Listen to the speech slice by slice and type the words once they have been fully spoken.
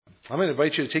I'm going to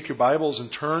invite you to take your Bibles and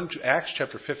turn to Acts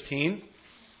chapter 15.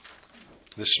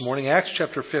 This morning, Acts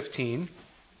chapter 15.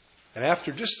 And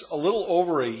after just a little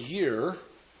over a year,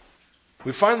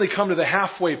 we finally come to the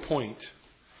halfway point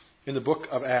in the book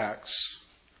of Acts.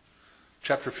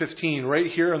 Chapter 15, right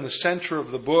here in the center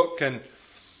of the book. And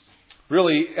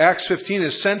really, Acts 15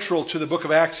 is central to the book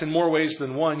of Acts in more ways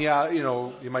than one. Yeah,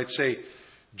 you might say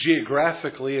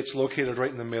geographically it's located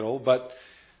right in the middle. But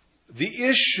the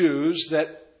issues that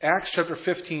Acts chapter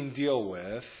 15 deal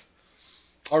with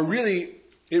are really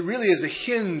is a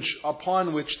hinge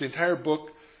upon which the entire book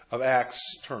of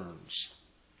Acts turns.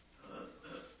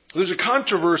 There's a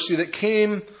controversy that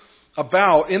came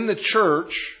about in the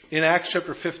church in Acts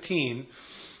chapter 15,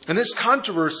 and this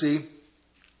controversy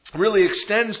really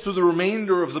extends through the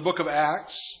remainder of the book of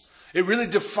Acts. It really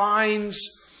defines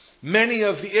many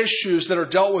of the issues that are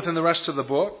dealt with in the rest of the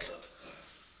book,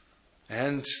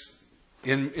 and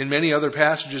in many other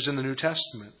passages in the New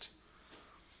Testament.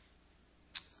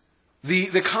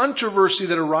 The controversy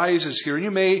that arises here, and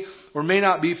you may or may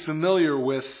not be familiar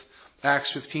with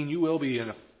Acts 15. You will be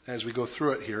as we go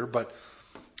through it here. But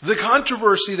the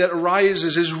controversy that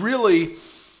arises is really,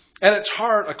 at its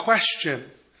heart, a question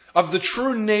of the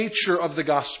true nature of the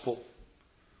gospel.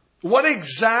 What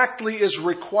exactly is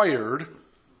required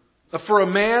for a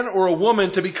man or a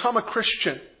woman to become a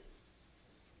Christian?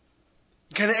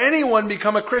 Can anyone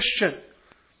become a Christian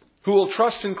who will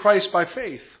trust in Christ by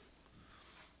faith?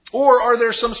 Or are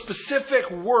there some specific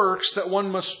works that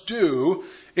one must do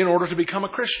in order to become a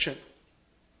Christian?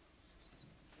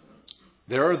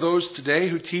 There are those today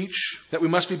who teach that we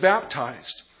must be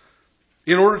baptized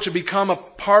in order to become a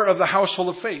part of the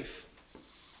household of faith.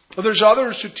 Well, there's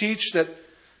others who teach that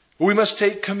we must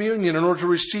take communion in order to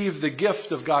receive the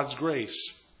gift of God's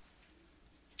grace.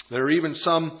 There are even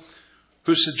some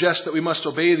who suggest that we must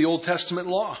obey the Old Testament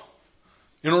law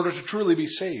in order to truly be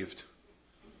saved.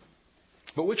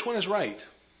 But which one is right?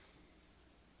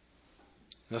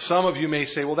 Now, some of you may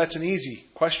say, well, that's an easy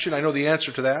question. I know the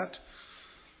answer to that.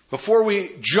 Before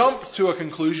we jump to a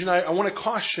conclusion, I want to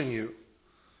caution you.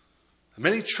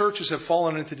 Many churches have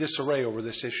fallen into disarray over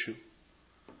this issue.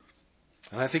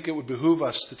 And I think it would behoove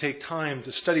us to take time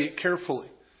to study it carefully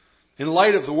in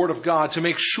light of the Word of God to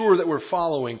make sure that we're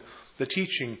following the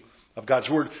teaching of God's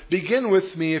Word. Begin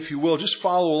with me, if you will. Just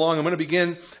follow along. I'm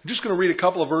just going to read a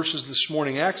couple of verses this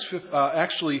morning. Acts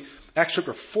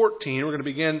chapter 14. We're going to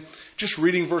begin just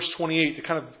reading verse 28 to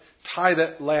kind of tie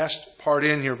that last part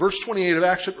in here. Verse 28 of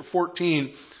Acts chapter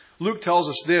 14, Luke tells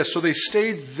us this. So they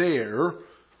stayed there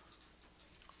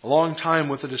a long time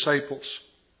with the disciples.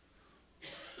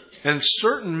 And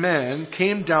certain men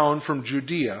came down from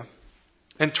Judea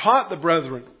and taught the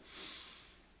brethren.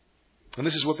 And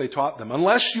this is what they taught them.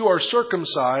 Unless you are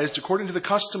circumcised according to the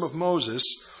custom of Moses,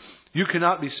 you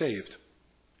cannot be saved.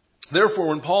 Therefore,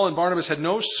 when Paul and Barnabas had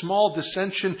no small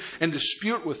dissension and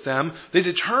dispute with them, they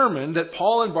determined that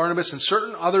Paul and Barnabas and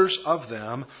certain others of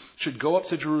them should go up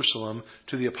to Jerusalem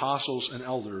to the apostles and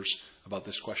elders about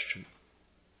this question.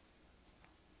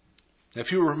 Now,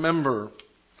 if you remember,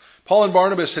 Paul and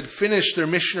Barnabas had finished their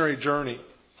missionary journey.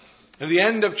 At the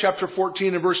end of chapter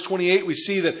 14 and verse 28, we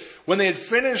see that when they had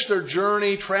finished their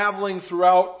journey traveling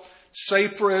throughout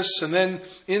Cyprus and then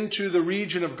into the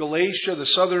region of Galatia, the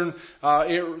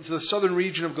southern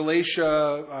region of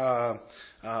Galatia,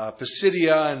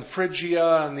 Pisidia and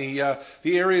Phrygia and the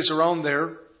areas around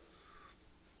there,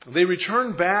 they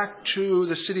returned back to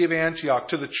the city of Antioch,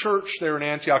 to the church there in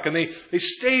Antioch. And they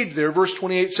stayed there, verse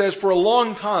 28 says, for a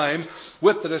long time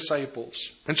with the disciples.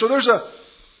 And so there's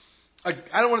I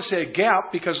don't want to say a gap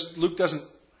because Luke doesn't,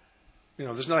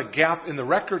 there's not a gap in the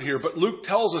record here, but Luke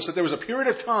tells us that there was a period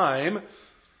of time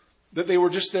that they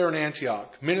were just there in Antioch,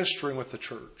 ministering with the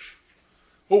church.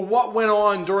 Well, what went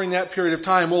on during that period of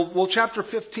time? Well, chapter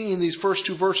 15, these first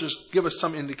two verses give us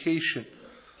some indication.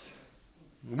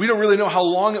 We don't really know how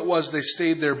long it was they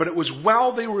stayed there, but it was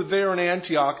while they were there in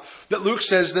Antioch that Luke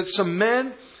says that some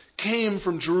men came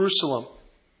from Jerusalem.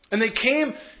 And they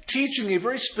came teaching a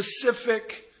very specific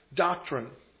doctrine.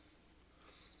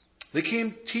 They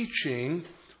came teaching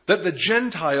that the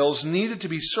Gentiles needed to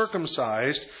be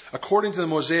circumcised according to the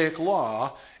Mosaic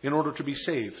law in order to be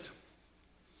saved.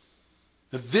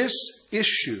 Now, this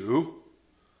issue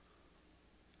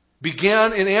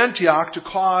began in Antioch to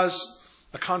cause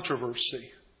a controversy.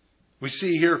 We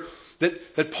see here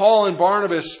that Paul and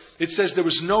Barnabas, it says there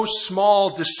was no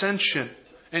small dissension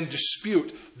and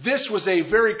dispute. This was a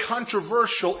very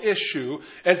controversial issue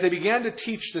as they began to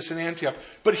teach this in Antioch.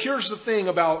 But here's the thing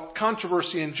about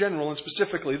controversy in general, and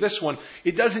specifically this one.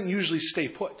 It doesn't usually stay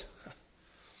put.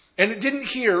 And it didn't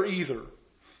here either.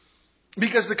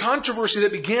 Because the controversy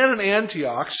that began in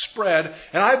Antioch spread,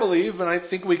 and I believe, and I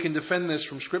think we can defend this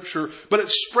from Scripture, but it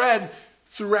spread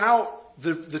throughout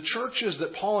the churches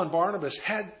that Paul and Barnabas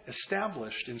had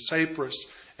established in Cyprus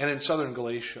and in southern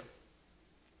Galatia.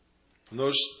 In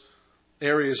those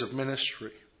areas of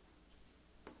ministry.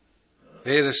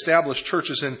 They had established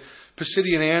churches in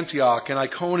Pisidian Antioch, and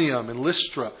Iconium, and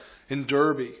Lystra, and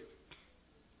Derbe.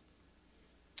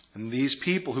 And these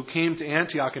people who came to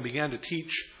Antioch and began to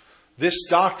teach this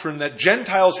doctrine that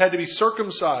Gentiles had to be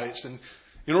circumcised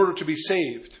in order to be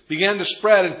saved began to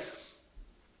spread. And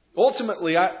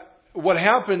ultimately, what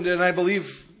happened, and I believe,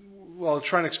 well, I'll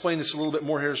try and explain this a little bit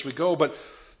more here as we go, but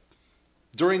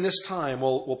during this time,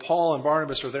 Paul and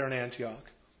Barnabas are there in Antioch.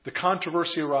 The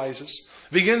controversy arises.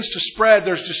 It begins to spread.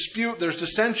 There's dispute. There's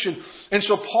dissension. And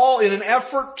so Paul, in an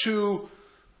effort to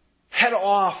head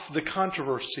off the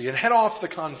controversy and head off the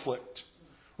conflict,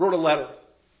 wrote a letter.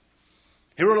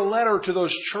 He wrote a letter to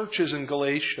those churches in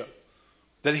Galatia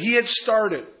that he had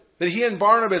started, that he and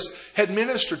Barnabas had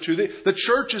ministered to. The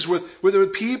churches where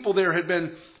the people there had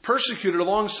been persecuted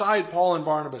alongside Paul and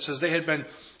Barnabas as they had been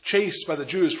chased by the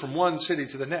Jews from one city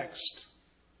to the next.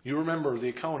 You remember the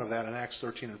account of that in Acts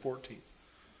 13 and 14.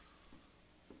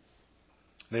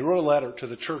 They wrote a letter to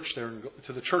the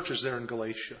churches there in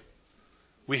Galatia.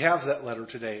 We have that letter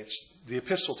today. It's the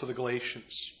epistle to the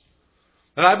Galatians.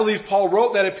 And I believe Paul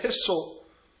wrote that epistle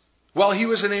while he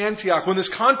was in Antioch, when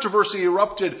this controversy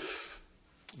erupted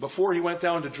before he went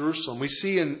down to Jerusalem. We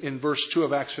see in verse 2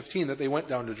 of Acts 15 that they went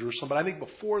down to Jerusalem. But I think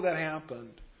before that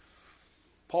happened,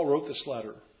 Paul wrote this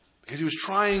letter because he was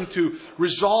trying to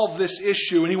resolve this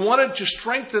issue. And he wanted to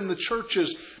strengthen the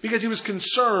churches because he was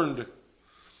concerned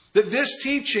that this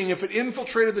teaching, if it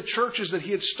infiltrated the churches that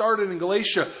he had started in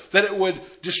Galatia, that it would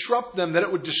disrupt them, that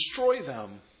it would destroy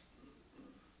them,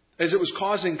 as it was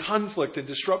causing conflict and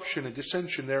disruption and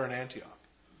dissension there in Antioch.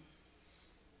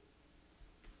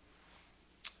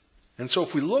 And so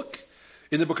if we look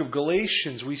in the book of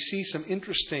Galatians, we see some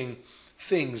interesting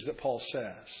things that Paul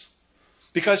says.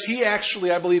 Because he actually,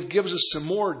 I believe, gives us some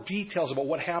more details about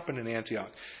what happened in Antioch.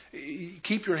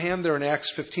 Keep your hand there in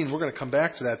Acts 15. We're going to come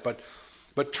back to that,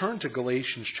 but turn to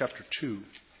Galatians chapter 2.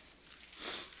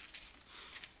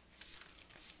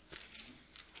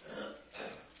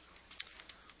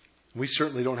 We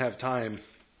certainly don't have time,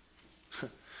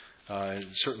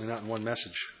 certainly not in one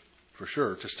message for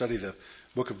sure, to study the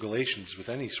book of Galatians with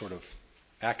any sort of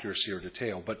accuracy or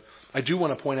detail. But I do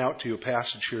want to point out to you a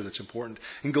passage here that's important.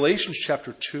 In Galatians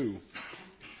chapter 2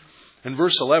 and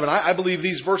verse 11, I believe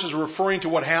these verses are referring to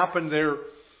what happened there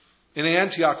in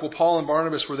Antioch while Paul and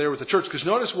Barnabas were there with the church. Because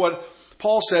notice what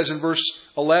Paul says in verse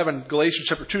 11, Galatians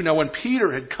chapter 2. Now when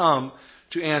Peter had come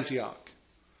to Antioch,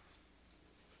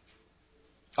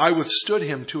 I withstood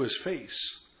him to his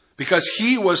face, because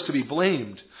he was to be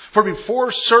blamed. For before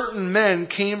certain men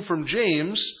came from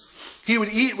James, he would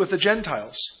eat with the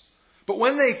Gentiles. But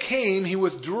when they came, he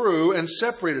withdrew and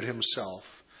separated himself,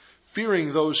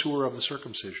 fearing those who were of the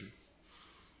circumcision.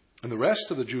 And the rest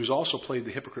of the Jews also played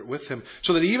the hypocrite with him,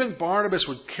 so that even Barnabas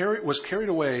was carried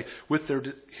away with their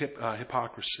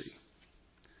hypocrisy.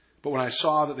 But when I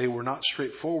saw that they were not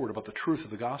straightforward about the truth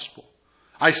of the gospel,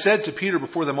 I said to Peter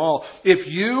before them all, if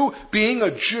you, being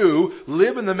a Jew,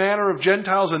 live in the manner of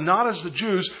Gentiles and not as the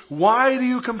Jews, why do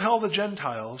you compel the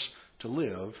Gentiles to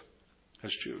live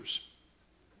as Jews?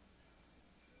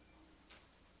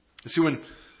 You see,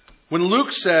 when Luke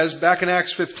says, back in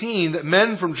Acts 15, that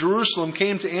men from Jerusalem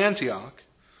came to Antioch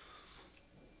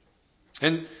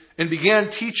and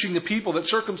began teaching the people that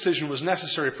circumcision was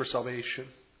necessary for salvation,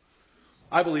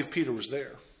 I believe Peter was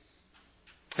there.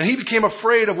 And he became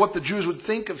afraid of what the Jews would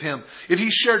think of him if he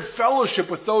shared fellowship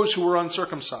with those who were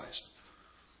uncircumcised.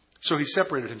 So he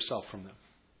separated himself from them.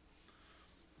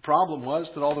 The problem was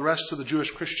that all the rest of the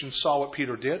Jewish Christians saw what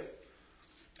Peter did,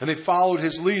 and they followed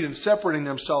his lead in separating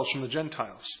themselves from the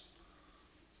Gentiles.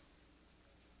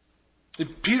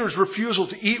 Peter's refusal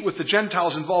to eat with the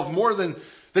Gentiles involved more than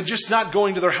just not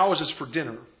going to their houses for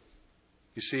dinner.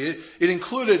 You see, it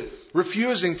included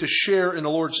refusing to share in the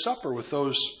Lord's Supper with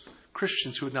those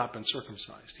Christians who had not been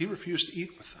circumcised. He refused to eat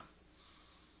with them.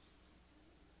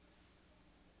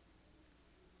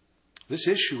 This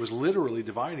issue was literally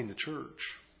dividing the church.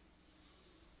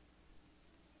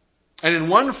 And in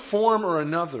one form or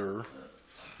another,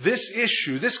 this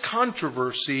issue, this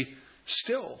controversy,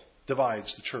 still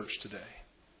divides the church today.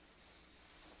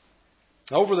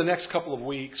 Now, over the next couple of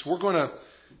weeks, we're going to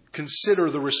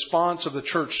consider the response of the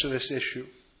church to this issue.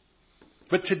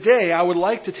 But today, I would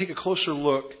like to take a closer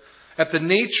look at the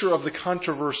nature of the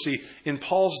controversy in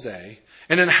Paul's day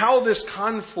and in how this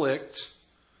conflict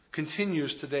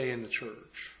continues today in the church.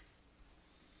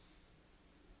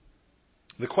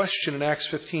 The question in Acts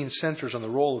 15 centers on the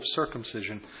role of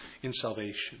circumcision in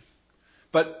salvation.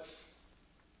 But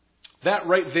that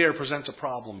right there presents a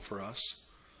problem for us.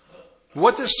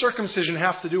 What does circumcision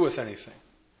have to do with anything?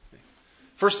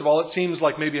 First of all, it seems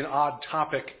like maybe an odd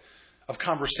topic of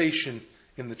conversation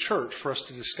in the church for us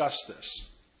to discuss this.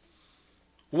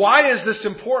 Why is this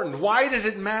important? Why did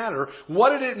it matter?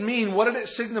 What did it mean? What did it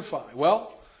signify?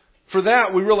 Well, for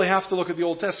that, we really have to look at the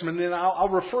Old Testament. And I'll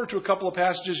refer to a couple of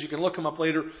passages. You can look them up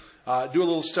later. Do a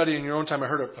little study in your own time. I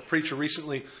heard a preacher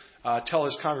recently tell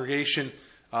his congregation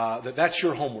that's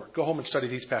your homework. Go home and study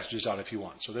these passages out if you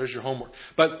want. So there's your homework.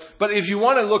 But if you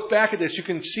want to look back at this, you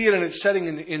can see it in its setting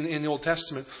in the Old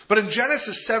Testament. But in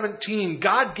Genesis 17,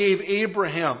 God gave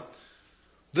Abraham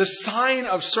the sign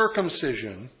of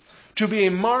circumcision to be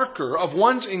a marker of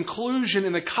one's inclusion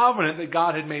in the covenant that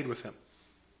God had made with him.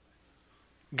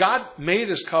 God made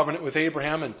his covenant with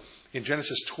Abraham in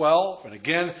Genesis 12, and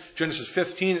again, Genesis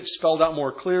 15, it's spelled out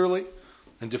more clearly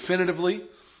and definitively.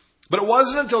 But it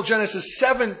wasn't until Genesis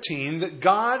 17 that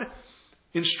God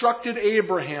instructed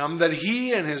Abraham that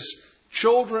he and his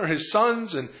children, his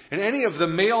sons, and any of the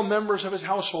male members of his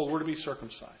household were to be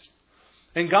circumcised.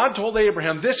 And God told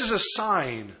Abraham, this is a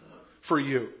sign for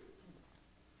you.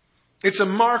 It's a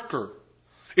marker.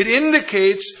 It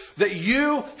indicates that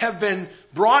you have been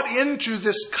brought into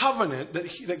this covenant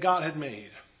that God had made.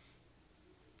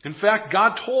 In fact,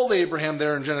 God told Abraham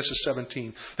there in Genesis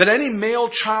 17 that any male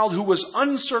child who was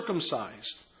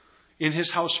uncircumcised in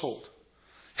his household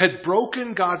had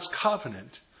broken God's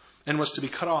covenant and was to be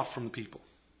cut off from the people.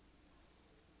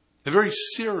 A very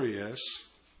serious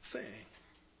thing.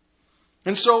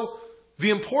 And so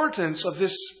the importance of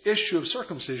this issue of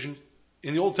circumcision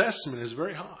in the Old Testament is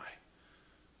very high.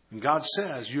 And God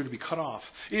says you're to be cut off.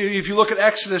 If you look at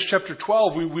Exodus chapter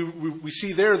 12, we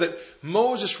see there that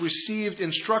Moses received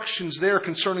instructions there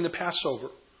concerning the Passover.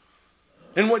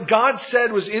 And what God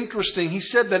said was interesting. He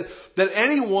said that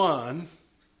anyone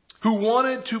who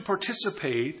wanted to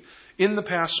participate in the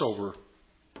Passover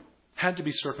had to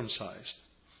be circumcised.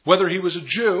 Whether he was a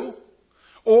Jew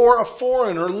or a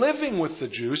foreigner living with the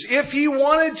Jews, if he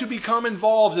wanted to become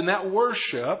involved in that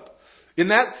worship, in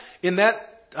that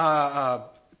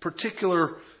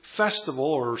particular festival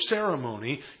or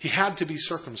ceremony, he had to be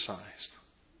circumcised.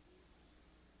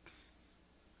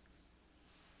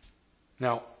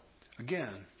 Now,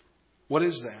 again, what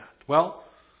is that? Well,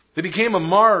 it became a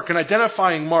mark, an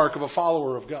identifying mark of a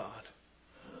follower of God.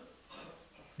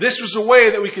 This was a way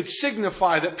that we could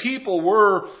signify that people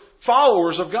were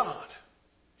followers of God,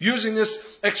 using this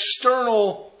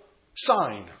external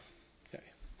sign. Okay.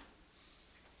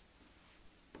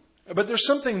 But there's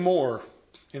something more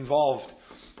involved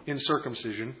in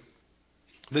circumcision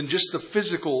than just the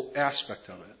physical aspect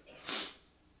of it.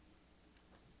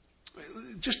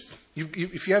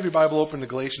 If you have your Bible open to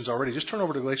Galatians already, just turn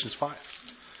over to Galatians 5.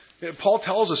 Paul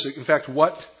tells us, in fact,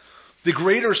 what the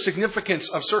greater significance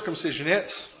of circumcision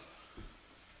is.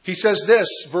 He says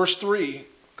this, verse 3,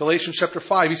 Galatians chapter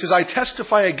 5. He says, I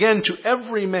testify again to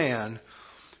every man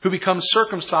who becomes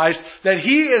circumcised that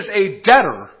he is a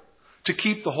debtor to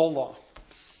keep the whole law.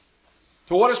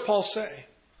 So what does Paul say?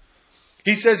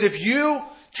 He says, if you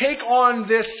take on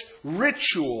this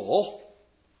ritual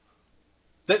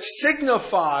that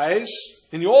signifies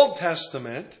in the Old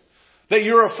Testament that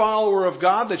you're a follower of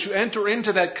God, that you enter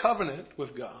into that covenant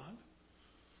with God,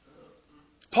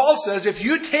 Paul says if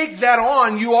you take that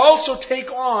on, you also take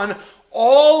on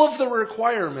all of the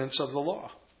requirements of the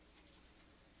law.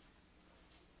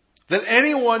 That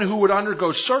anyone who would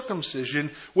undergo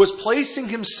circumcision was placing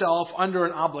himself under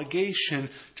an obligation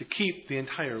to keep the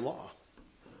entire law.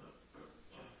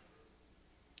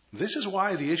 This is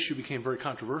why the issue became very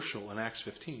controversial in Acts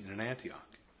 15 in Antioch.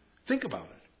 Think about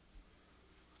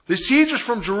it. These teachers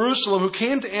from Jerusalem who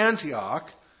came to Antioch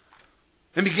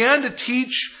and began to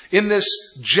teach in this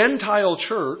Gentile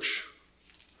church,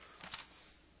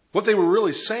 what they were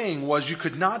really saying was you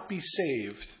could not be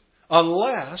saved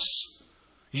unless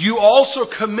you also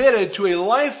committed to a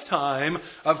lifetime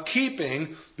of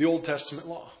keeping the Old Testament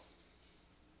law.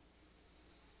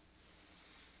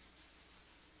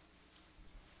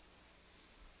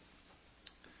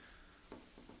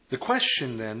 The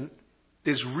question then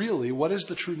is really, what is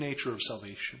the true nature of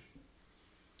salvation?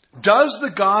 Does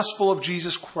the gospel of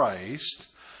Jesus Christ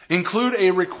include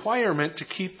a requirement to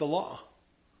keep the law?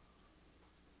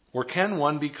 Or can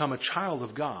one become a child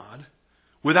of God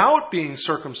without being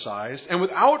circumcised and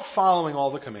without following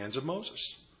all the commands of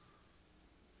Moses?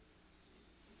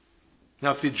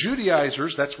 Now, if the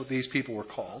Judaizers, that's what these people were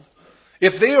called,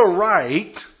 if they are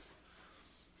right,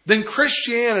 then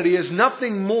Christianity is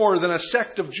nothing more than a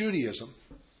sect of Judaism.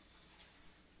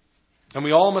 And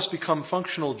we all must become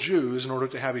functional Jews in order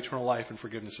to have eternal life and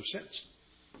forgiveness of sins.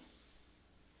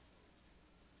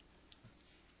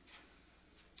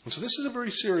 And so this is a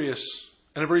very serious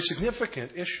and a very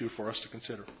significant issue for us to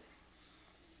consider.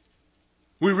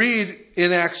 We read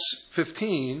in Acts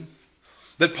 15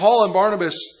 that Paul and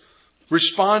Barnabas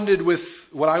responded with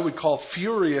what I would call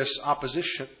furious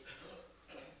opposition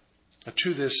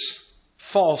to this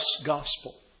false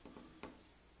gospel.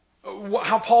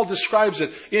 How Paul describes it.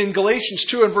 In Galatians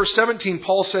 2 and verse 17,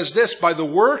 Paul says this, "By the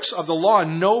works of the law,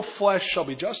 no flesh shall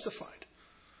be justified."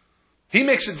 He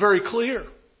makes it very clear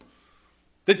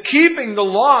that keeping the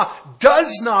law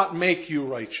does not make you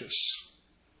righteous.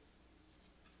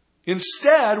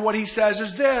 Instead, what he says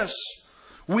is this: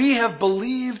 we have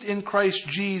believed in Christ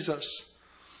Jesus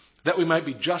that we might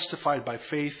be justified by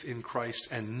faith in Christ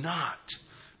and not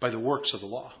by the works of the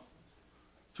law.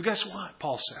 So guess what?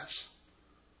 Paul says,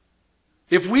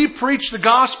 if we preach the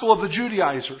gospel of the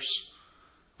Judaizers,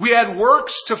 we add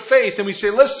works to faith and we say,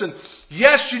 listen,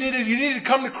 yes, you need to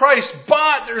come to Christ,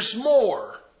 but there's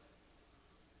more.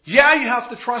 Yeah, you have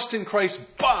to trust in Christ,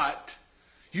 but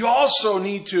you also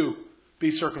need to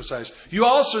be circumcised. You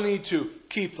also need to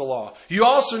keep the law. You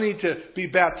also need to be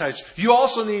baptized. You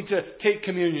also need to take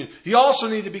communion. You also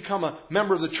need to become a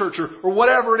member of the church or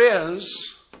whatever it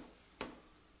is.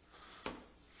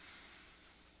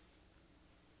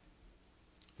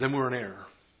 Then we're in error.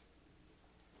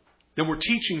 Then we're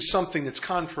teaching something that's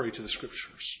contrary to the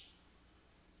Scriptures.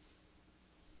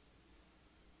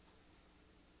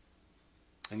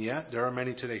 And yet, there are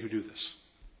many today who do this.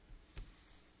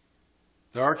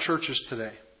 There are churches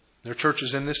today, there are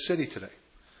churches in this city today,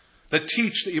 that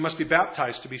teach that you must be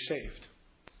baptized to be saved.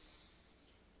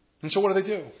 And so what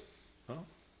do? Well,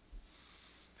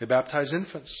 they baptize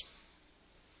infants.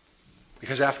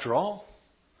 Because after all,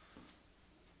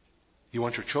 you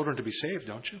want your children to be saved,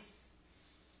 don't you?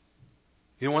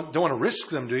 You don't want to risk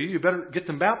them, do you? You better get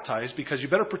them baptized because you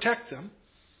better protect them.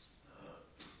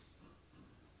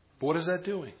 But what is that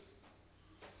doing?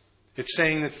 It's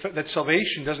saying that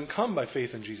salvation doesn't come by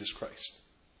faith in Jesus Christ.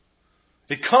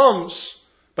 It comes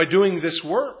by doing this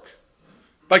work,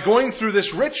 by going through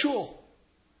this ritual,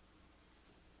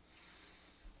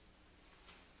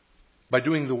 by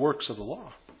doing the works of the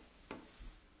law.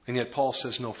 And yet Paul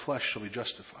says no flesh shall be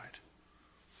justified.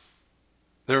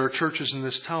 There are churches in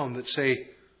this town that say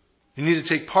you need to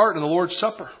take part in the Lord's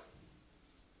Supper.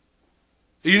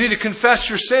 You need to confess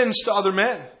your sins to other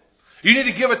men. You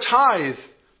need to give a tithe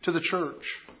to the church.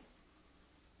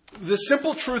 The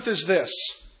simple truth is this: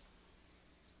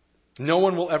 no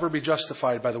one will ever be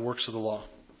justified by the works of the law.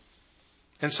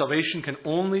 And salvation can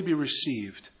only be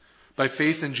received by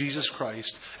faith in Jesus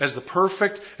Christ as the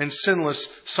perfect and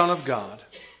sinless Son of God,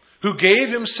 who gave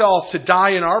Himself to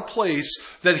die in our place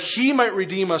that He might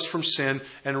redeem us from sin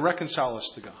and reconcile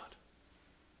us to God.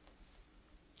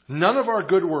 None of our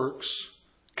good works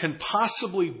can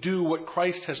possibly do what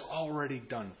Christ has already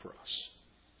done for us.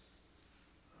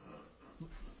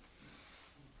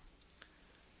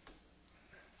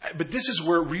 But this is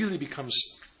where it really becomes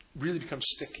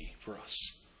sticky for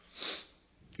us.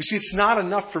 You see, it's not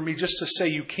enough for me just to say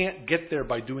you can't get there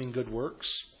by doing good works,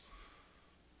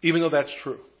 even though that's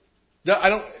true.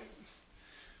 It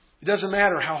doesn't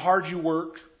matter how hard you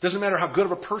work. It doesn't matter how good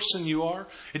of a person you are.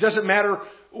 It doesn't matter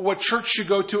what church you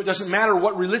go to. It doesn't matter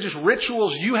what religious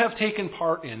rituals you have taken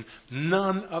part in.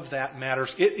 None of that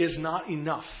matters. It is not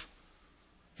enough.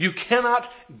 You cannot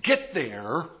get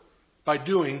there by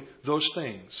doing those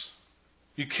things.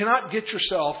 You cannot get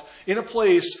yourself in a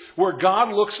place where God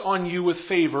looks on you with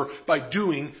favor by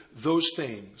doing those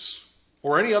things.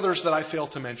 Or any others that I fail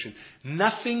to mention.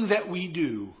 Nothing that we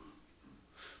do.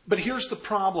 But here's the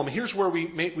problem. Here's where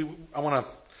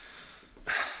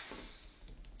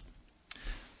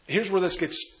here's where this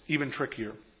gets even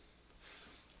trickier.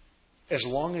 As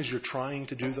long as you're trying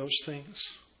to do those things,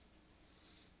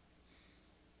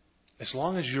 as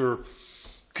long as you're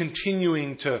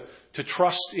continuing to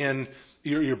trust in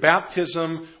your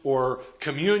baptism or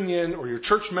communion or your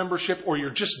church membership or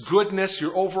your just goodness,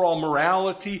 your overall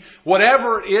morality,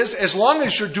 whatever it is, as long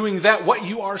as you're doing that, what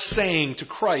you are saying to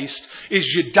Christ is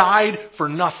you died for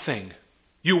nothing.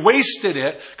 You wasted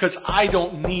it because I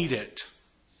don't need it.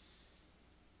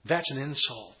 That's an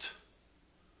insult.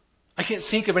 I can't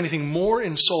think of anything more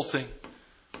insulting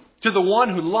to the one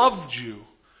who loved you,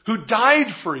 who died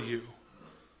for you,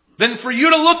 than for you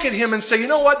to look at Him and say, you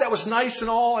know what, that was nice and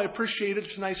all, I appreciate it,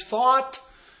 it's a nice thought,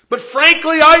 but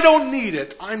frankly, I don't need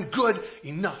it. I'm good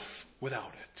enough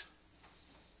without it.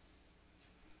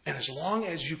 And as long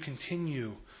as you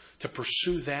continue to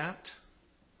pursue that,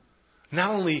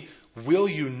 not only will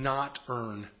you not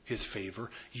earn His favor?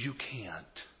 You can't.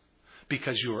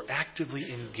 Because you are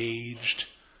actively engaged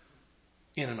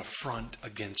in an affront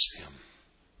against Him.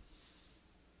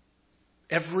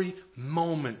 Every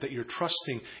moment that you're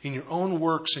trusting in your own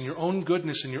works and your own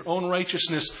goodness and your own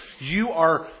righteousness, you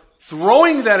are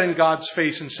throwing that in God's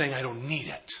face and saying, I don't need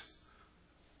it.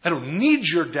 I don't need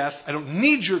your death. I don't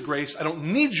need your grace. I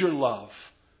don't need your love.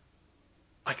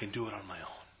 I can do it on my own.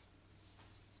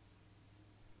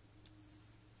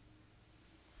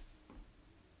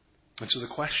 And so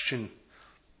the question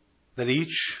that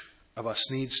each of us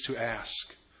needs to ask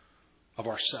of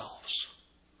ourselves,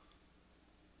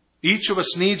 each of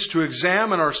us needs to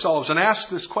examine ourselves and ask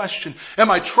this question: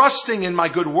 am I trusting in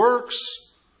my good works?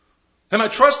 Am I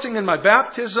trusting in my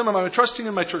baptism? Am I trusting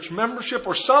in my church membership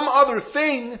or some other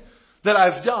thing that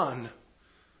I've done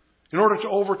in order to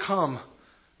overcome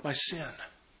my sin?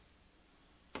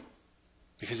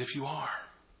 Because if you are,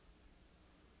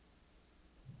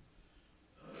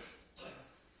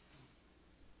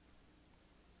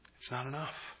 it's not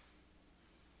enough.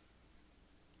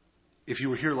 If you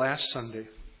were here last Sunday,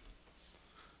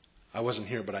 I wasn't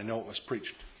here, but I know it was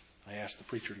preached. I asked the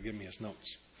preacher to give me his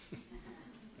notes.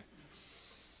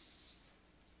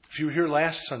 If you were here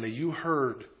last Sunday, you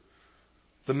heard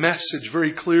the message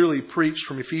very clearly preached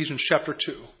from Ephesians chapter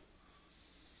 2.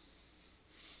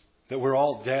 That we're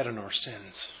all dead in our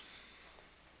sins.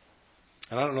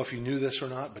 And I don't know if you knew this or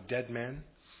not, but dead men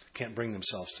can't bring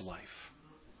themselves to life.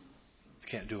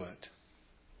 They can't do it.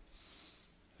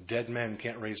 Dead men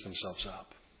can't raise themselves up.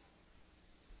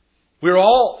 We're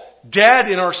all dead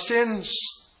in our sins.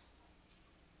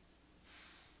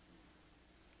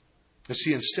 You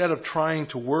see, instead of trying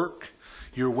to work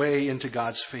your way into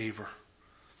God's favor,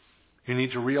 you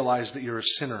need to realize that you're a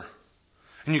sinner.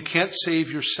 And you can't save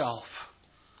yourself.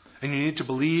 And you need to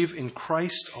believe in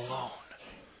Christ alone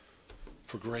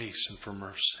for grace and for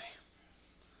mercy.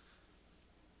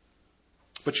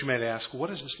 But you might ask, what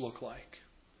does this look like?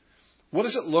 What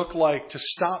does it look like to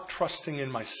stop trusting in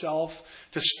myself?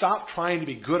 To stop trying to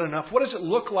be good enough? What does it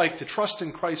look like to trust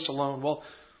in Christ alone? Well,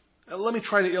 let me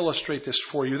try to illustrate this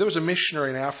for you. There was a missionary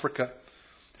in Africa.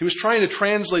 He was trying to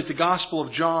translate the Gospel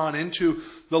of John into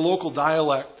the local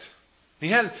dialect. He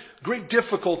had great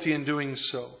difficulty in doing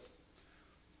so.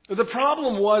 The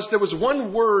problem was there was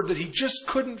one word that he just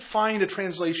couldn't find a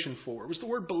translation for. It was the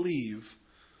word believe.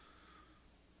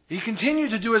 He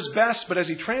continued to do his best, but as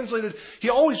he translated, he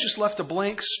always just left a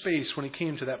blank space when he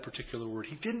came to that particular word.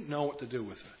 He didn't know what to do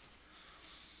with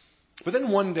it. But then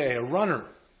one day, a runner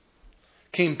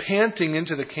came panting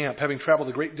into the camp, having traveled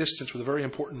a great distance with a very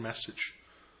important message.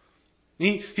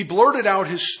 He blurted out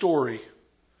his story,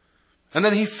 and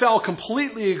then he fell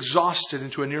completely exhausted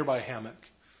into a nearby hammock.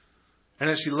 And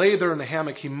as he lay there in the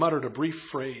hammock, he muttered a brief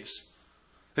phrase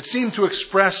that seemed to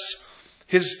express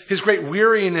his great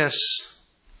weariness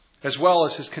as well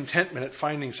as his contentment at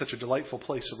finding such a delightful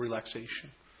place of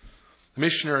relaxation. The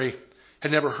missionary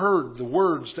had never heard the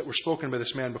words that were spoken by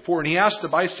this man before, and he asked the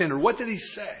bystander, what did he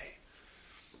say?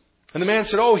 And the man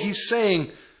said, he's saying,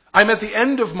 I'm at the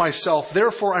end of myself,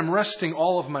 therefore I'm resting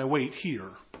all of my weight here.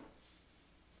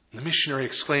 And the missionary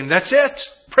exclaimed, that's it!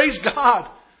 Praise God!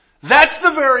 That's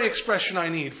the very expression I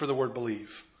need for the word believe.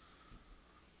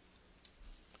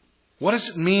 What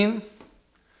does it mean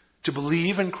to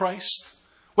believe in Christ?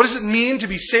 What does it mean to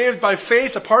be saved by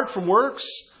faith apart from works?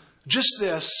 Just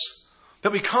this,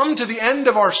 that we come to the end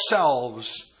of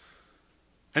ourselves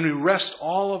and we rest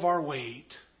all of our weight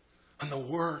on the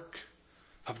work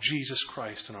of Jesus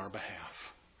Christ in our behalf.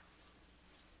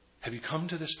 Have you come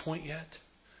to this point yet?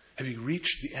 Have you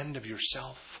reached the end of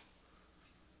yourself?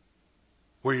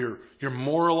 Where you're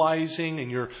moralizing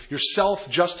and your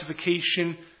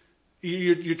self-justification,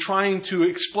 you're trying to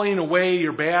explain away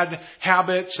your bad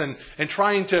habits and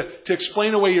trying to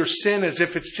explain away your sin as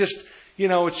if it's just,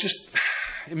 it's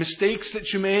just mistakes that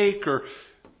you make or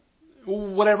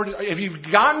whatever. Have you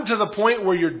gotten to the point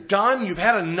where you're done? You've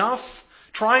had enough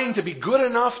trying to be good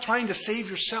enough, trying to save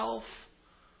yourself?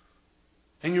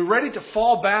 And you're ready to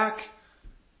fall back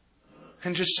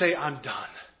and just say, I'm done.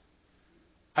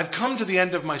 I've come to the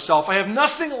end of myself. I have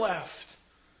nothing left.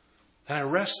 And I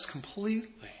rest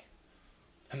completely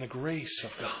in the grace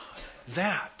of God.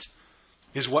 That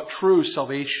is what true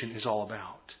salvation is all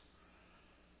about.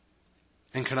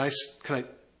 And can I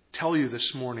tell you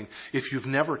this morning, if you've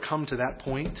never come to that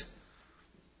point,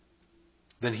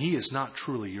 then He is not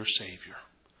truly your Savior.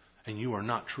 And you are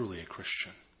not truly a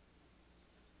Christian.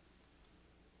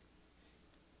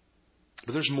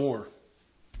 But there's more.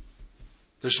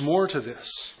 There's more to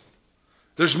this.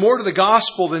 There's more to the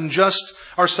gospel than just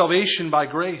our salvation by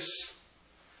grace.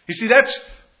 You see, that's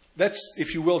That's,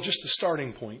 if you will, just the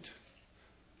starting point.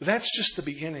 That's just the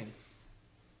beginning.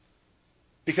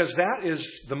 Because that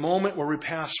is the moment where we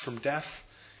pass from death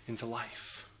into life.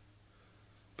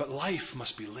 But life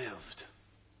must be lived.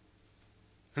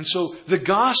 And so the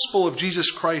gospel of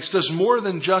Jesus Christ does more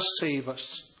than just save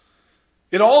us.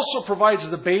 It also provides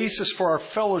the basis for our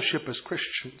fellowship as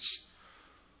Christians.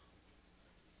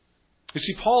 You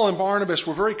see, Paul and Barnabas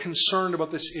were very concerned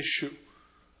about this issue.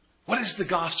 What is the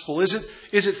gospel? Is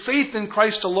it faith in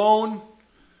Christ alone?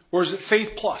 Or is it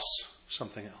faith plus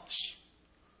something else?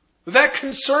 That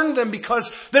concerned them because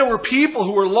there were people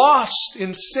who were lost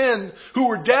in sin, who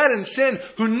were dead in sin,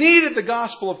 who needed the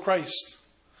gospel of Christ.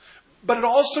 But it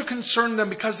also concerned them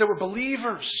because they were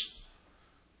believers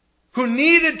who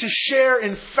needed to share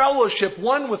in fellowship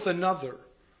one with another.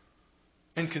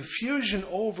 And confusion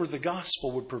over the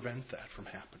gospel would prevent that from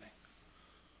happening.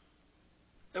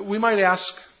 We might ask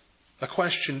a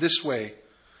question this way.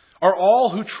 Are all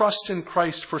who trust in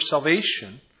Christ for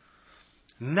salvation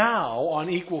now on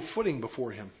equal footing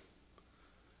before Him?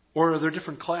 Or are there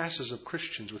different classes of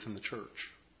Christians within the church?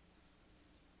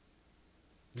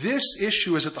 This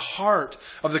issue is at the heart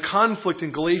of the conflict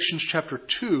in Galatians chapter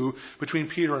 2 between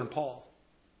Peter and Paul.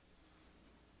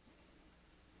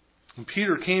 When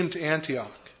Peter came to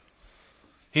Antioch,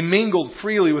 he mingled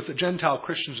freely with the Gentile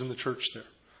Christians in the church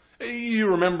there. You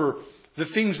remember the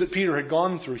things that Peter had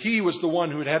gone through. He was the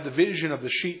one who had had the vision of the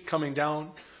sheet coming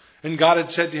down. And God had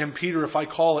said to him, Peter, if I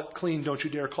call it clean, don't you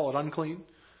dare call it unclean.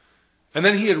 And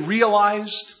then he had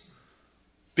realized,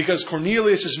 because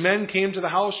Cornelius' men came to the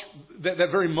house that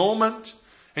very moment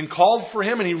and called for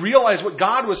him, and he realized what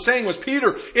God was saying was,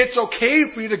 Peter, it's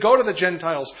okay for you to go to the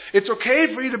Gentiles. It's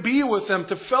okay for you to be with them,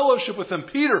 to fellowship with them.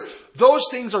 Peter, those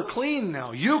things are clean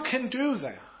now. You can do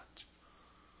that.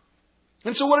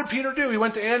 And so what did Peter do? He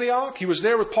went to Antioch. He was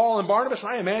there with Paul and Barnabas.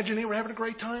 And I imagine they were having a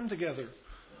great time together.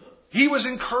 He was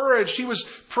encouraged. He was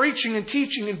preaching and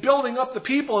teaching and building up the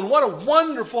people. And what a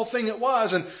wonderful thing it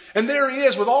was. And there he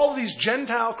is with all of these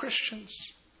Gentile Christians.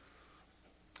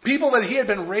 People that he had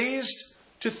been raised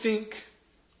to think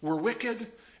were wicked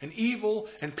and evil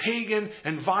and pagan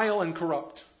and vile and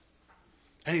corrupt.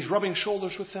 And he's rubbing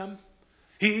shoulders with them.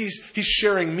 He's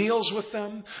sharing meals with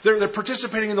them. They're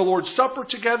participating in the Lord's Supper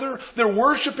together. They're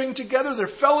worshiping together.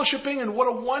 They're fellowshipping. And what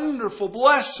a wonderful,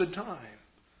 blessed time.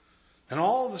 And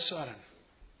all of a sudden,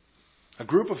 a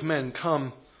group of men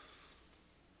come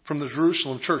from the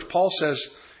Jerusalem church. Paul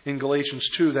says in Galatians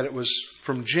 2 that it was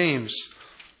from James.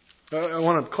 I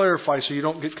want to clarify so you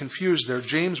don't get confused there.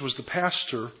 James was the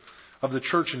pastor of the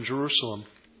church in Jerusalem.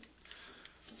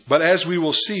 But as we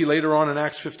will see later on in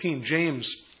Acts 15,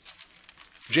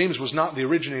 James was not the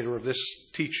originator of this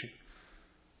teaching.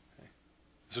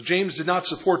 So James did not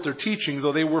support their teaching,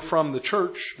 though they were from the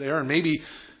church there, and maybe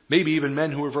even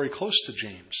men who were very close to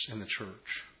James in the church.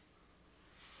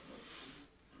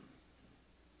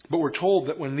 But we're told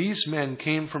that when these men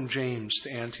came from James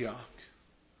to Antioch,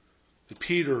 that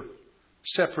Peter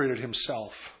separated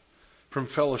himself from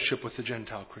fellowship with the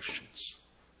Gentile Christians.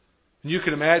 And you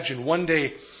can imagine one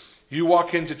day you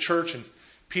walk into church and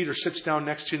Peter sits down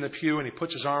next to you in the pew and he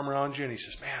puts his arm around you and he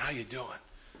says, "Man, how you doing?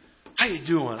 How you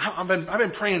doing? I've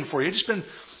been praying for you.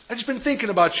 I've just been thinking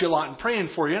about you a lot and praying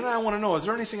for you, and I want to know, is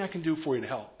there anything I can do for you to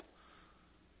help?"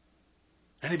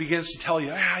 And he begins to tell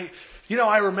you, I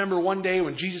remember one day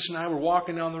when Jesus and I were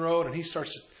walking down the road, and he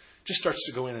starts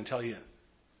to go in and tell you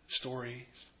stories.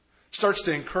 Starts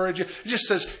to encourage you. He just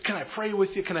says, "Can I pray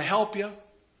with you? Can I help you?"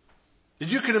 And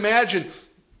you can imagine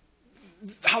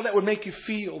how that would make you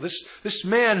feel. This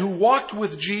man who walked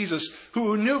with Jesus,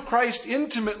 who knew Christ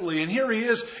intimately, and here he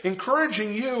is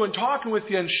encouraging you and talking with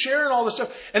you and sharing all this stuff.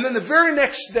 And then the very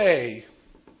next day,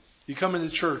 you come into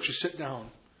church, you sit down.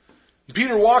 And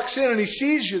Peter walks in and he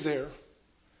sees you there.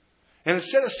 And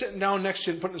instead of sitting down next to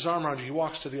you and putting his arm around you, he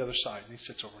walks to the other side and he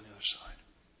sits over on the other side.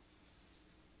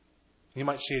 You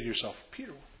might say to yourself,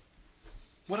 "Peter,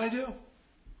 what'd I do?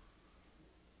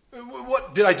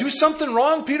 What did I do something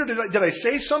wrong, Peter? Did I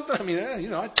say something? I mean,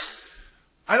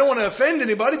 I don't want to offend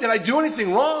anybody. Did I do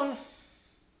anything wrong?"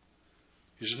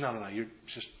 He says, No.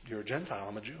 You're a Gentile.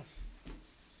 I'm a Jew.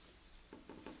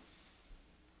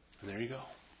 And there you go.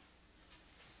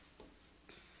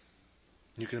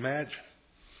 You can imagine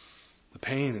the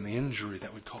pain and the injury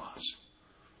that would cause.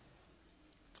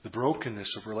 The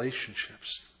brokenness of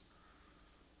relationships.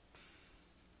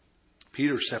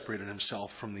 Peter separated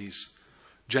himself from these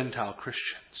Gentile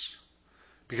Christians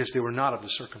because they were not of the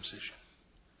circumcision.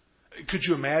 Could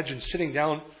you imagine sitting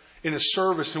down in a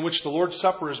service in which the Lord's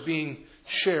Supper is being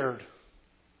shared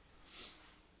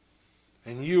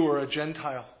and you are a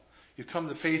Gentile? You come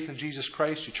to faith in Jesus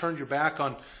Christ. You turned your back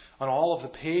on all of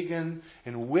the pagan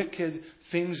and wicked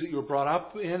things that you were brought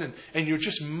up in. And you're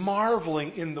just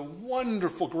marveling in the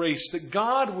wonderful grace that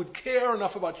God would care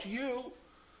enough about you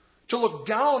to look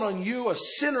down on you, a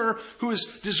sinner who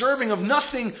is deserving of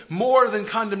nothing more than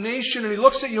condemnation. And He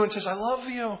looks at you and says, I love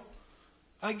you.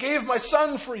 I gave my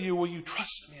Son for you. Will you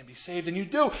trust me and be saved? And you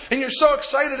do. And you're so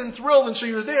excited and thrilled. And so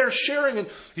you're there sharing, and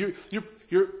you're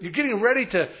getting ready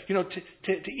to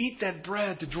eat that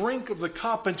bread, to drink of the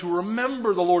cup, and to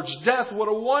remember the Lord's death. What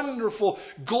a wonderful,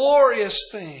 glorious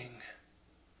thing.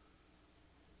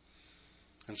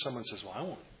 And someone says,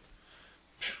 well,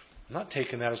 I'm not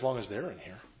taking that as long as they're in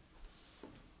here.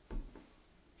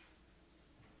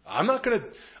 I'm not going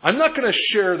to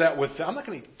share that with them. I'm not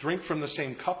going to drink from the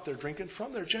same cup they're drinking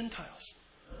from. They're Gentiles.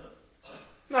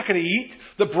 I'm not going to eat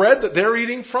the bread that they're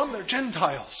eating from. They're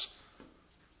Gentiles.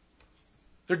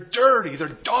 They're dirty.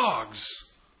 They're dogs.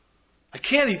 I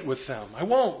can't eat with them. I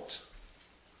won't.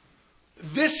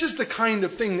 This is the kind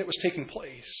of thing that was taking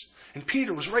place. And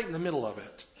Peter was right in the middle of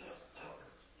it.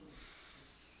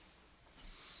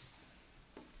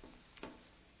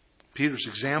 Peter's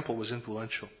example was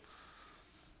influential.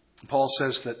 Paul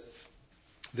says that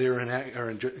there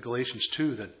in Galatians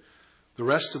 2 that the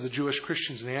rest of the Jewish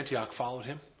Christians in Antioch followed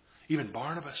him. Even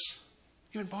Barnabas.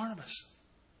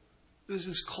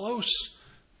 This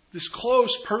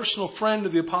close personal friend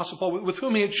of the Apostle Paul with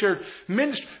whom he had shared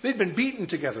ministry. They'd been beaten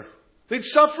together. They'd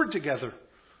suffered together.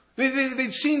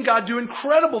 They'd seen God do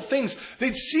incredible things.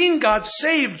 They'd seen God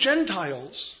save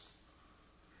Gentiles.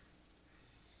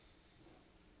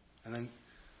 And then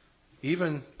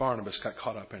even Barnabas got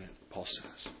caught up in it, Paul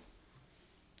says.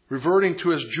 Reverting to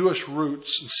his Jewish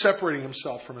roots and separating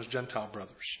himself from his Gentile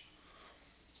brothers.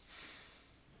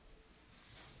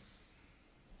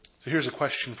 So here's a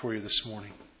question for you this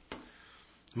morning.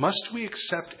 Must we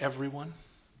accept everyone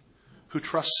who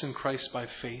trusts in Christ by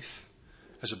faith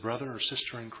as a brother or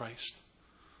sister in Christ?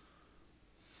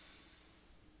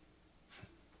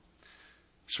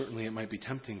 Certainly it might be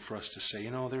tempting for us to say,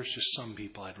 there's just some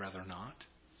people I'd rather not.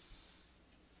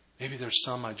 Maybe there's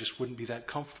some I just wouldn't be that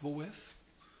comfortable with.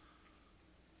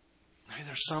 Maybe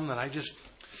there's some that I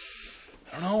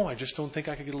don't know, I just don't think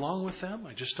I could get along with them.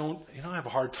 I just don't, I have a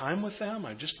hard time with them.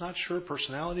 I'm just not sure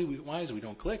personality-wise we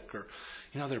don't click. Or,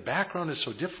 their background is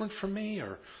so different from me.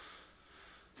 Or,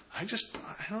 I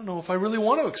don't know if I really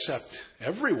want to accept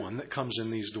everyone that comes in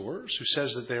these doors who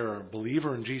says that they're a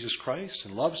believer in Jesus Christ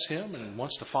and loves Him and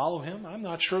wants to follow Him. I'm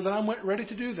not sure that I'm ready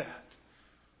to do that.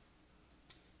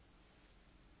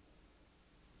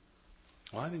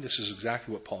 Well, I think this is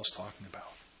exactly what Paul's talking about.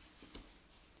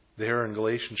 There in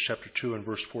Galatians chapter 2 and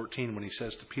verse 14 when he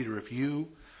says to Peter, if you,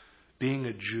 being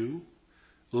a Jew,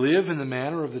 live in the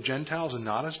manner of the Gentiles and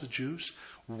not as the Jews,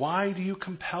 why do you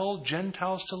compel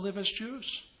Gentiles to live as Jews?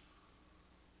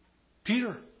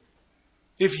 Peter,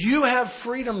 if you have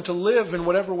freedom to live in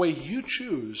whatever way you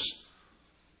choose,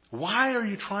 why are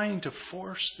you trying to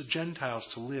force the Gentiles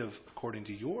to live according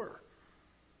to your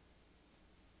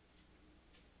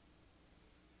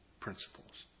principles?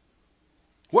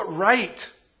 What right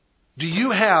do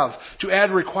you have to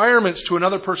add requirements to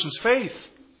another person's faith?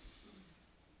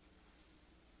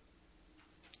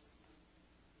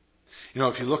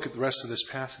 If you look at the rest of this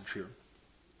passage here,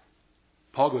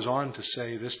 Paul goes on to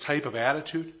say this type of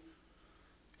attitude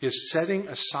is setting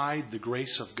aside the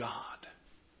grace of God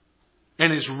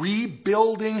and is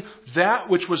rebuilding that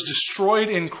which was destroyed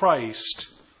in Christ,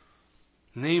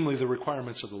 namely the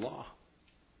requirements of the law.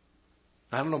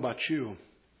 I don't know about you,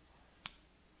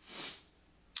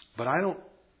 but I don't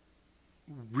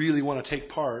really want to take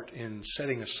part in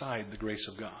setting aside the grace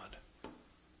of God,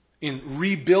 in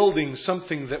rebuilding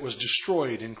something that was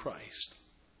destroyed in Christ.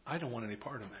 I don't want any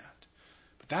part of that.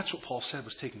 But that's what Paul said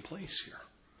was taking place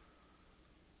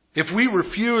here. If we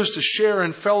refuse to share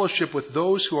in fellowship with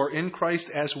those who are in Christ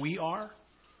as we are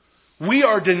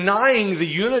denying the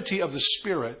unity of the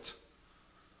Spirit,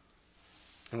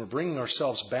 and we're bringing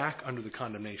ourselves back under the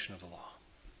condemnation of the law.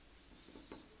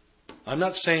 I'm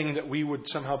not saying that we would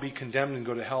somehow be condemned and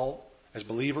go to hell as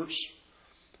believers,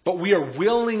 but we are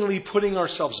willingly putting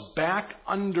ourselves back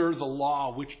under the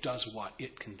law, which does what?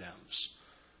 It condemns.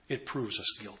 It proves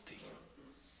us guilty.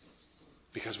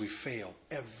 Because we fail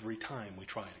every time we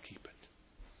try to keep it.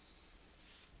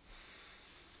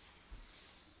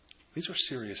 These are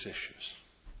serious issues.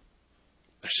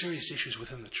 They're serious issues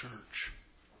within the church.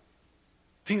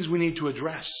 Things we need to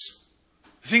address.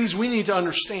 Things we need to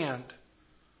understand.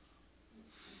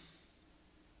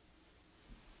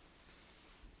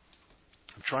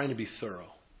 I'm trying to be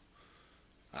thorough.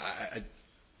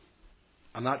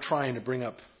 I'm not trying to bring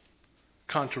up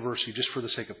controversy just for the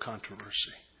sake of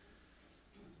controversy.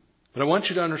 But I want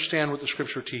you to understand what the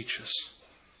Scripture teaches.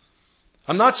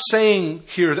 I'm not saying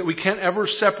here that we can't ever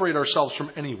separate ourselves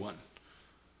from anyone.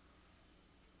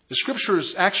 The Scripture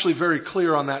is actually very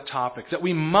clear on that topic, that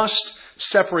we must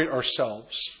separate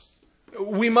ourselves.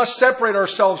 We must separate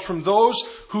ourselves from those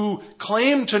who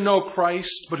claim to know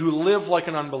Christ, but who live like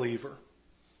an unbeliever.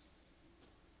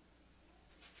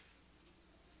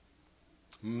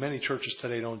 Many churches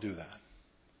today don't do that.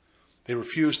 They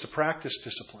refuse to practice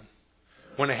discipline.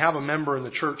 When they have a member in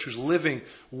the church who's living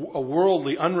a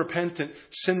worldly, unrepentant,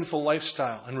 sinful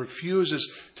lifestyle and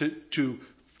refuses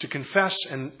to confess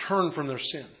and turn from their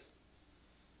sin.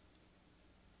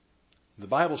 The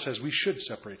Bible says we should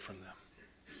separate from them.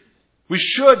 We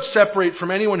should separate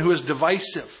from anyone who is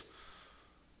divisive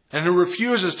and who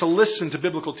refuses to listen to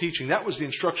biblical teaching. That was the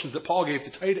instructions that Paul gave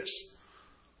to Titus.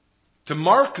 To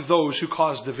mark those who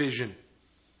cause division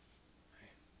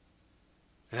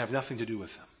and have nothing to do with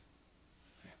them.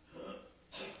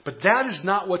 But that is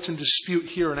not what's in dispute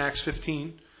here in Acts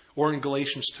 15 or in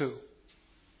Galatians 2.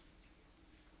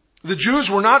 The Jews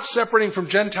were not separating from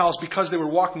Gentiles because they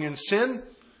were walking in sin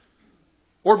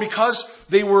or because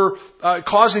they were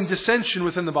causing dissension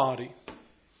within the body.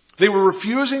 They were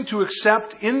refusing to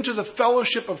accept into the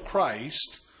fellowship of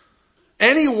Christ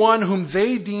anyone whom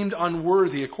they deemed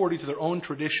unworthy according to their own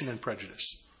tradition and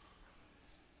prejudice.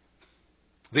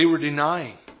 They were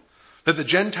denying that the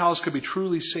Gentiles could be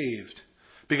truly saved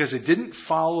because they didn't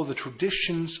follow the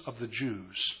traditions of the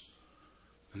Jews.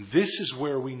 And this is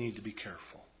where we need to be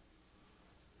careful.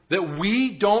 That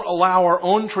we don't allow our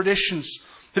own traditions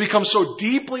to become so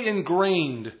deeply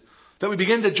ingrained that we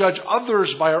begin to judge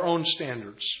others by our own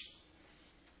standards.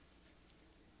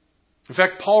 In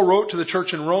fact, Paul wrote to the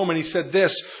church in Rome and he said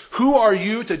this, "Who are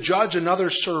you to judge another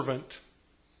servant?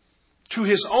 To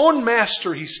his own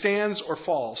master he stands or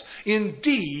falls.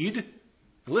 Indeed,"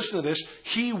 listen to this,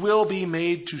 "he will be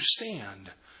made to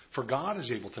stand, for God is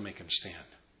able to make him stand."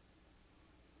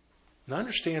 Now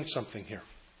understand something here.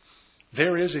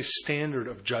 There is a standard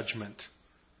of judgment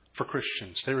for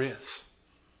Christians. There is.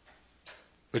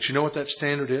 But you know what that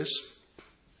standard is?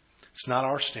 It's not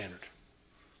our standard.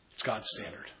 It's God's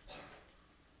standard.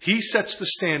 He sets the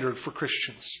standard for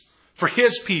Christians, for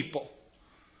His people.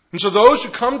 And so those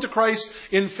who come to Christ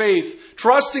in faith,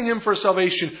 trusting Him for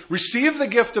salvation, receive the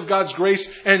gift of God's grace,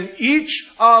 and each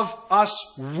of us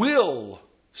will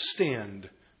stand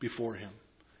before Him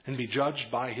and be judged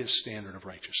by His standard of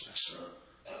righteousness.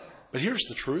 But here's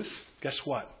the truth. Guess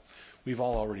what? We've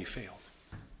all already failed.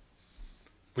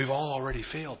 We've all already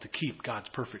failed to keep God's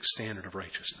perfect standard of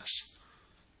righteousness.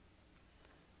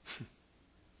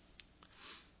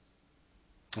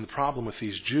 And the problem with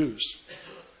these Jews,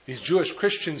 these Jewish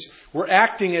Christians, were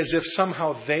acting as if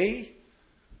somehow they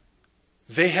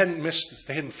hadn't missed this.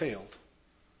 They hadn't failed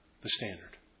the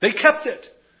standard. They kept it.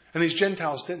 And these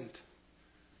Gentiles didn't.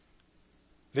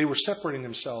 They were separating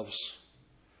themselves.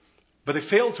 But they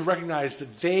failed to recognize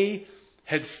that they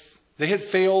had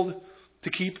failed to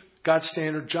keep God's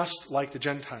standard just like the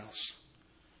Gentiles.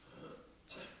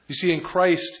 You see, in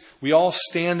Christ, we all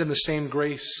stand in the same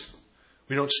grace.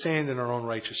 We don't stand in our own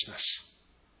righteousness.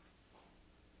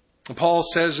 And Paul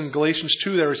says in Galatians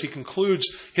 2 there, as he concludes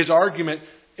his argument,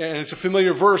 and it's a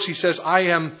familiar verse, he says, I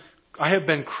have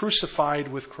been crucified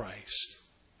with Christ.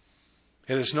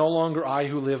 It is no longer I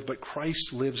who live, but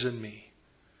Christ lives in me.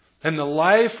 And the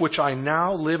life which I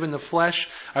now live in the flesh,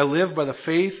 I live by the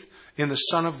faith in the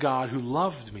Son of God who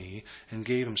loved me and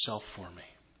gave Himself for me.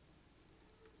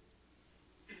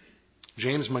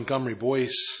 James Montgomery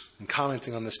Boyce, in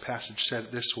commenting on this passage, said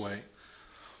it this way: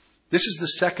 "This is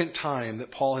the second time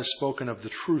that Paul has spoken of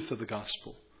the truth of the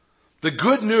gospel. The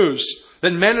good news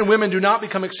that men and women do not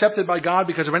become accepted by God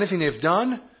because of anything they've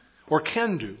done or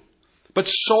can do, but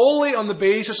solely on the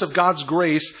basis of God's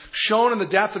grace shown in the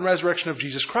death and resurrection of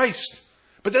Jesus Christ.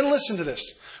 But then listen to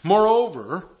this.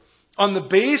 Moreover, on the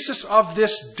basis of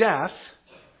this death,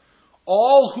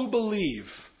 all who believe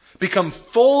become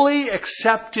fully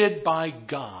accepted by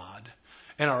God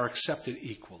and are accepted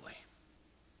equally."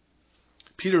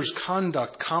 Peter's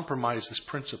conduct compromised this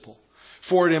principle,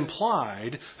 for it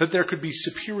implied that there could be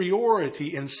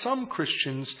superiority in some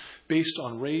Christians based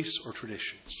on race or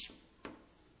traditions.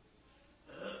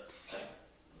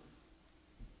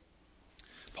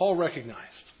 Paul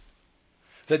recognized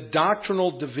that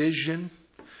doctrinal division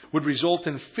would result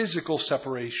in physical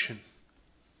separation.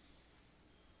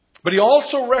 But he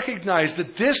also recognized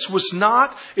that this was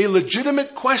not a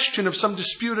legitimate question of some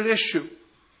disputed issue.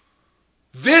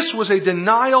 This was a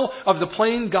denial of the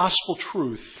plain gospel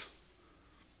truth.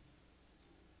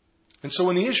 And so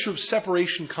when the issue of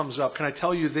separation comes up, can I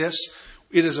tell you this?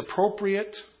 It is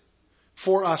appropriate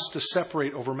for us to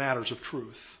separate over matters of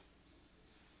truth.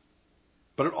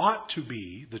 But it ought to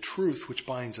be the truth which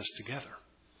binds us together.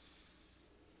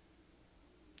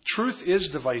 Truth is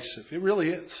divisive. It really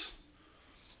is.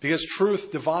 Because truth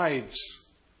divides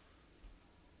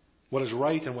what is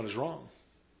right and what is wrong.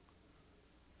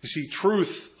 You see,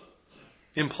 truth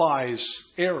implies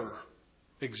error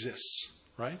exists,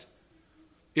 right?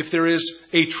 If there is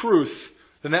a truth,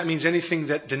 then that means anything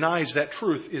that denies that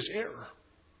truth is error.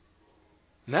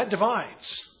 And that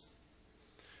divides.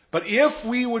 But if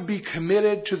we would be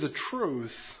committed to the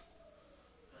truth,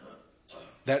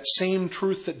 that same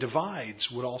truth that divides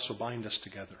would also bind us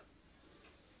together.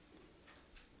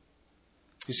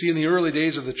 You see, in the early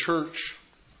days of the church,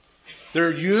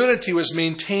 their unity was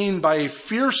maintained by a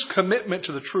fierce commitment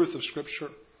to the truth of Scripture.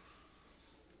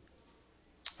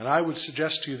 And I would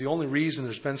suggest to you the only reason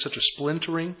there's been such a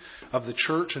splintering of the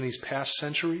church in these past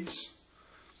centuries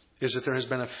is that there has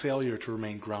been a failure to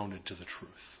remain grounded to the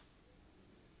truth.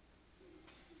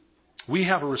 We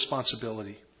have a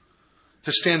responsibility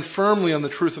to stand firmly on the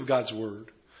truth of God's Word.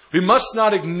 We must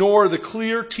not ignore the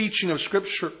clear teaching of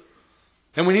Scripture.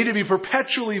 And we need to be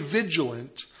perpetually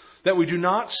vigilant that we do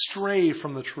not stray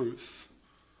from the truth.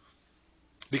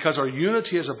 Because our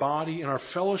unity as a body and our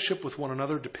fellowship with one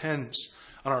another depends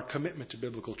on our commitment to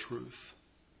biblical truth.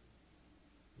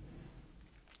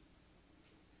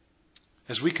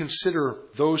 As we consider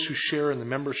those who share in the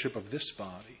membership of this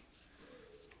body,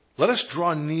 let us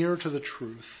draw near to the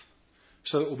truth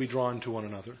so that we'll be drawn to one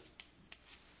another.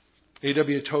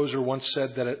 A.W. Tozer once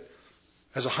said that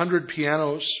as 100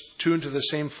 pianos tuned to the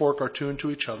same fork are tuned to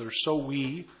each other, so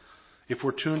we, if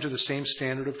we're tuned to the same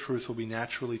standard of truth, will be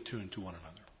naturally tuned to one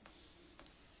another.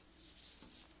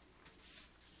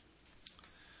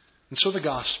 And so the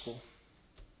gospel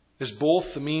is both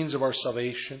the means of our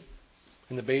salvation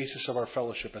and the basis of our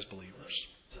fellowship as believers.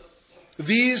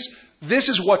 This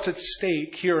is what's at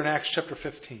stake here in Acts chapter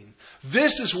 15.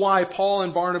 This is why Paul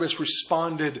and Barnabas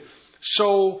responded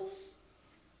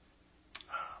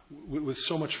with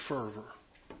so much fervor.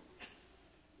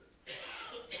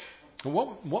 And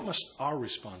what must our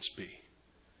response be?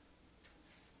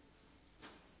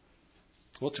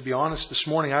 Well, to be honest, this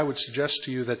morning I would suggest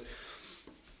to you that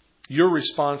your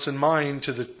response and mine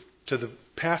to the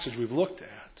passage we've looked at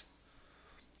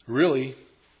really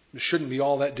shouldn't be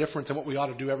all that different than what we ought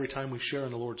to do every time we share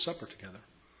in the Lord's Supper together.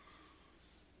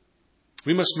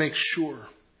 We must make sure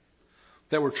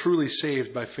that we're truly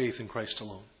saved by faith in Christ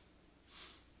alone.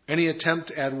 Any attempt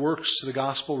to add works to the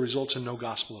gospel results in no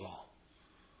gospel at all.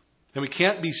 And we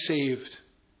can't be saved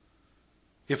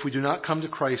if we do not come to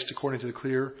Christ according to the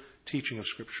clear teaching of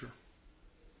Scripture.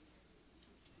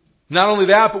 Not only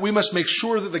that, but we must make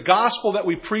sure that the gospel that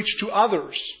we preach to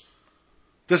others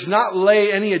does not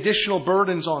lay any additional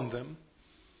burdens on them,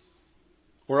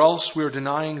 or else we are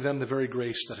denying them the very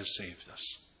grace that has saved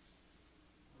us.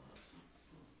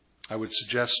 I would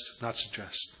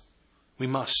we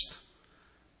must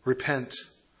repent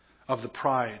of the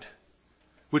pride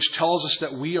which tells us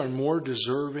that we are more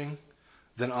deserving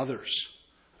than others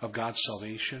of God's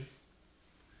salvation,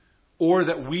 or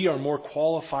that we are more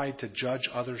qualified to judge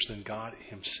others than God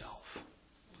Himself.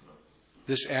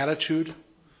 This attitude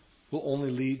will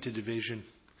only lead to division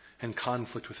and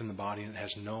conflict within the body, and it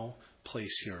has no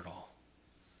place here at all.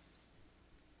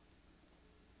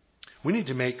 We need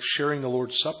to make sharing the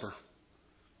Lord's Supper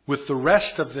with the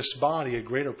rest of this body a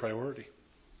greater priority.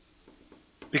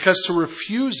 Because to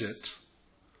refuse it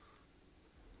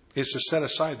is to set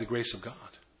aside the grace of God.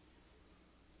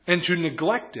 And to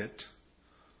neglect it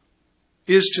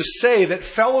is to say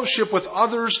that fellowship with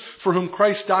others for whom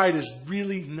Christ died is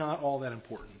really not all that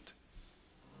important.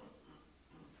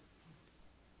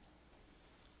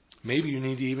 Maybe you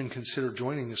need to even consider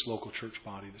joining this local church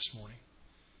body this morning,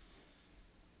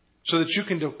 so that you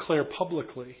can declare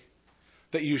publicly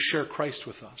that you share Christ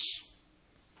with us.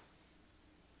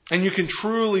 And you can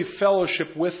truly fellowship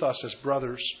with us as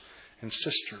brothers and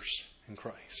sisters in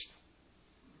Christ.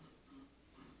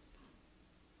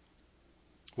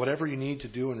 Whatever you need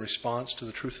to do in response to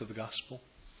the truth of the gospel,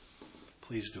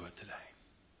 please do it today.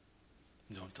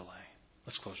 Don't delay.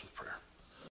 Let's close with prayer.